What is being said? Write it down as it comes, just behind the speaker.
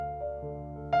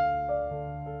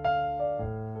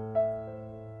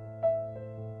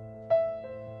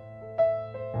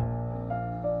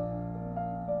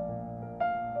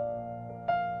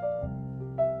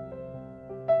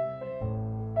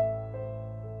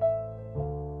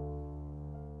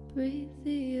breathe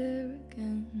the air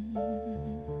again.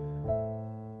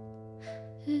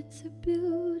 It's a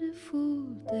beautiful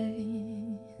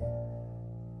day.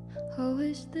 I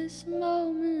wish this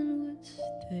moment would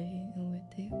stay with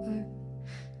the earth.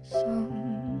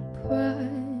 Some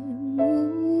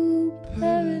primal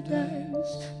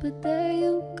paradise, but there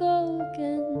you go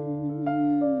again,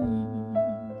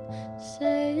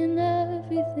 saying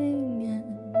everything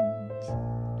ends,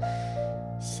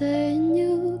 saying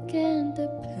you can't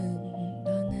depend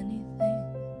on anything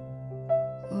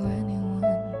or anyone.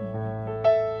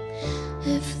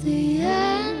 If the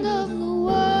end of the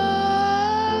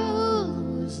world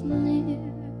was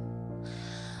near,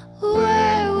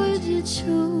 where would you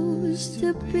choose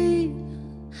to be?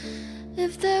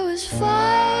 If there was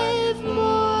 5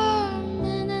 more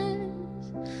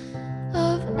minutes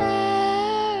of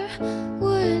air,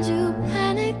 would you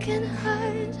panic and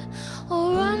hide,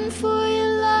 or run for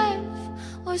your life,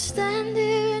 or stand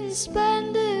here and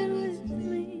spend it with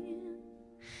me?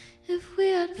 If we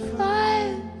had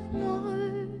 5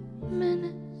 more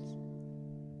minutes,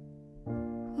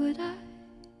 could I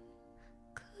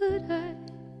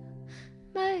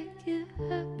make you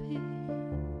happy?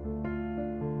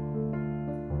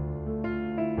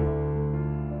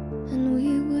 And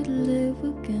we would live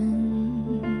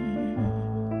again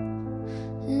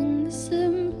in the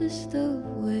simplest of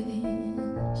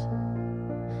ways,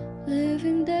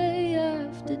 living day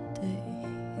after day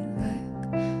like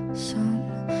some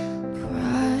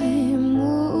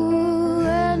primal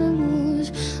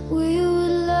animals. We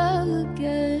would love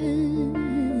again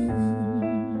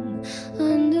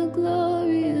under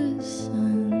glorious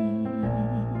suns,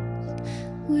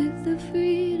 with the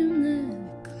freedom that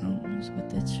comes with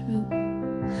the truth.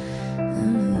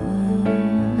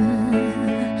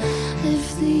 If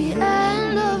the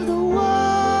end of the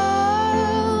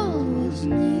world was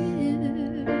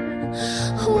near,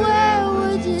 where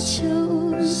would you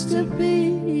choose to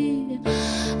be?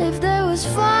 If there was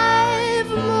 5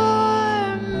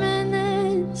 more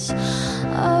minutes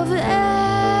of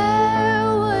air,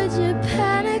 would you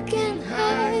panic and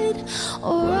hide,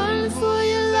 or run for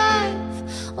your life,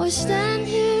 or stand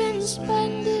here and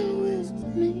spend it with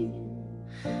me?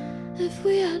 If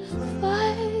we had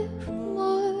 5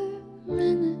 more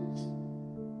minutes,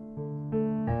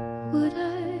 could I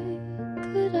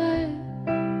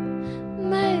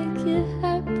make you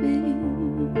happy?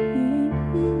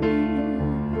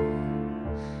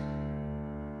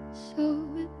 So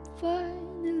it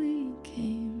finally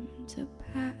came to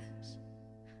pass.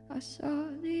 I saw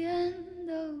the end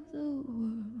of the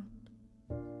world,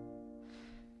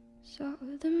 saw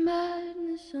the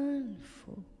madness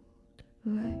unfold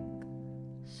like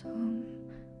some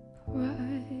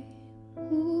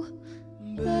primal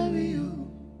burial.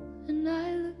 And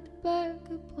I looked back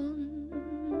upon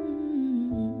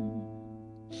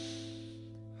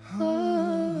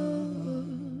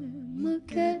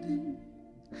Armageddon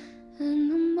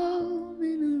and the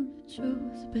moment of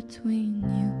truth between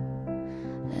you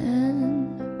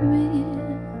and me.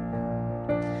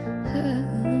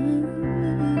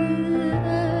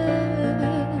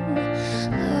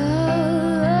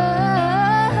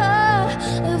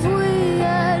 If we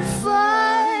had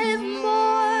 5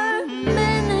 more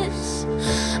minutes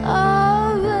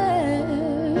of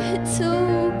air to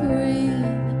breathe,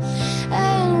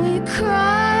 and we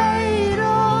cried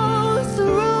all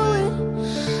through it,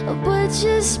 but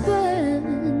you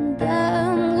spent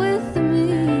time with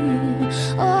me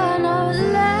on our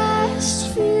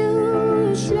last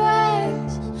few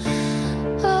tracks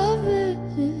of it.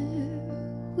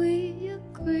 We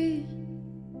agreed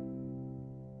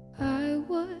I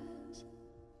was